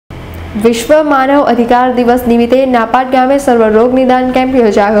વિશ્વ માનવ અધિકાર દિવસ નિમિત્તે નાપાડ ગામે સર્વરોગ નિદાન કેમ્પ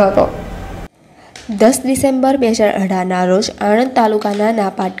યોજાયો હતો। 10 ડિસેમ્બર 2018ના રોજ આણંદ તાલુકાના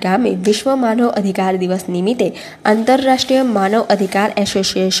નાપાડ ગામે વિશ્વ માનવ અધિકાર દિવસ નિમિત્તે આંતરરાષ્ટ્રીય માનવ અધિકાર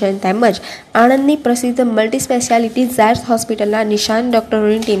એસોસિએશન તેમજ આણંદની પ્રસિદ્ધ મલ્ટી સ્પેશિયાલિટી ઝાયડ્સ હોસ્પિટલના નિષ્ણાત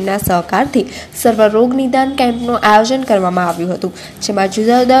ડોક્ટરોની ટીમના સહકારથી સર્વરોગ નિદાન કેમ્પનું આયોજન કરવામાં આવ્યું હતું, જેમાં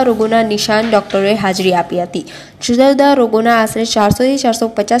જુદા જુદા રોગોના નિષ્ણાત ડોક્ટરોએ હાજરી આપી હતી। જુદા જુદા રોગોના આશરે 400થી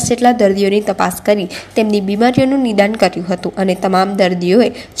 450 જેટલા દર્દીઓની તપાસ કરી તેમની બીમારીઓનું નિદાન કર્યું હતું અને તમામ દર્દીઓએ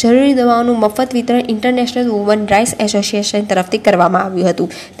જરૂરી દવાઓનું મફત વિતરણ ઇન્ટરનેશનલ વુમન રાઇટ્સ એસોસિએશન તરફથી કરવામાં આવ્યું હતું।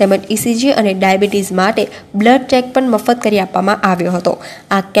 તેમજ ઇસીજી અને ડાયાબિટીસ માટે બ્લડ ચેક પણ મફત કરી આપવામાં આવ્યો હતો।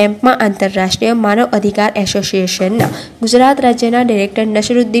 આ કેમ્પમાં આંતરરાષ્ટ્રીય માનવ અધિકાર એસોસિએશનના ગુજરાત રાજ્યના director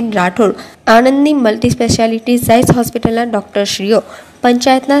Naseeruddin Rathod, આણંદની multi speciality Zydus હોસ્પિટલના ડોક્ટરશ્રીઓ,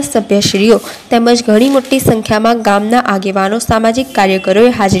 પંચાયતના સભ્યશ્રીઓ તેમજ ઘણી મોટી સંખ્યામાં ગામના આગેવાનો, સામાજિક કાર્યકરોએ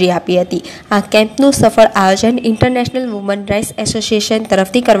હાજરી આપી હતી। આ કેમ્પનું સફળ આયોજન ઇન્ટરનેશનલ વુમન રાઇટ્સ એસોસિએશન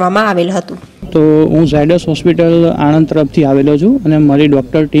તરફથી કરવામાં આવેલ હતું। તો હું ઝાયડસ હોસ્પિટલ આણંદ તરફથી આવેલો છું અને મારી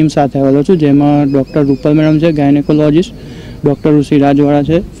ડૉક્ટર ટીમ સાથે આવેલો છું, જેમાં ડૉક્ટર રૂપલ મેડમ છે, ગાયનેકોલોજીસ્ટ, ડૉક્ટર ઋષિ રાજવાળા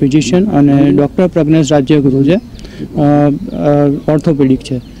છે, ફિઝિશિયન, અને ડૉક્ટર પ્રજ્ઞેશ રાજ્યગુરુ છે, ઓર્થોપેડિક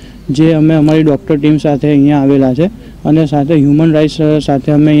છે, જે અમે અમારી ડૉક્ટર ટીમ સાથે અહીંયા આવેલા છે અને સાથે હ્યુમન રાઇટ્સ સાથે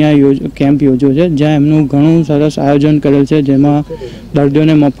અમે અહીંયા કેમ્પ યોજ્યો છે, જ્યાં એમનું ઘણું સરસ આયોજન કરેલ છે, જેમાં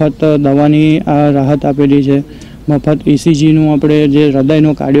દર્દીઓને મફત દવાની રાહત આપેલી છે, મફત ઇસીજીનું આપણે જે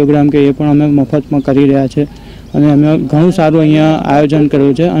હૃદયનો કાર્ડિયોગ્રામ કે એ પણ અમે મફતમાં કરી રહ્યા છે અને અમે ઘણું સારું અહીંયા આયોજન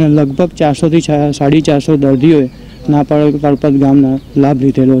કરેલું છે અને લગભગ 400થી 450 દર્દીઓએ નાપાડ ગામના લાભ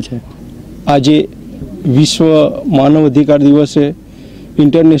લીધેલો છે। આજે વિશ્વ માનવ અધિકાર દિવસે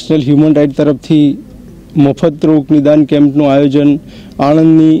ઇન્ટરનેશનલ હ્યુમન રાઇટ તરફથી મફત રોગ નિદાન કેમ્પનું આયોજન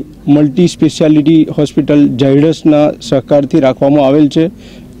આણંદની મલ્ટી સ્પેશિયાલિટી હોસ્પિટલ ઝાયડસના સહકારથી રાખવામાં આવેલ છે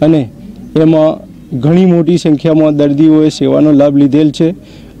અને એમાં ઘણી મોટી સંખ્યામાં દર્દીઓએ સેવાનો લાભ લીધેલ છે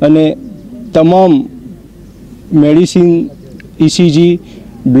અને તમામ મેડિસિન, ઇસીજી,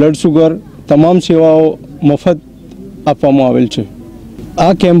 બ્લડ સુગર, તમામ સેવાઓ મફત આપવામાં આવેલ છે।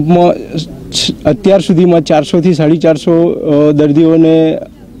 આ કેમ્પમાં અત્યાર સુધીમાં 400થી 450 દર્દીઓને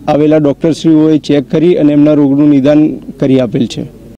આવેલા ડૉક્ટરશ્રીઓએ ચેક કરી અને એમના રોગનું નિદાન કરી આપેલ છે।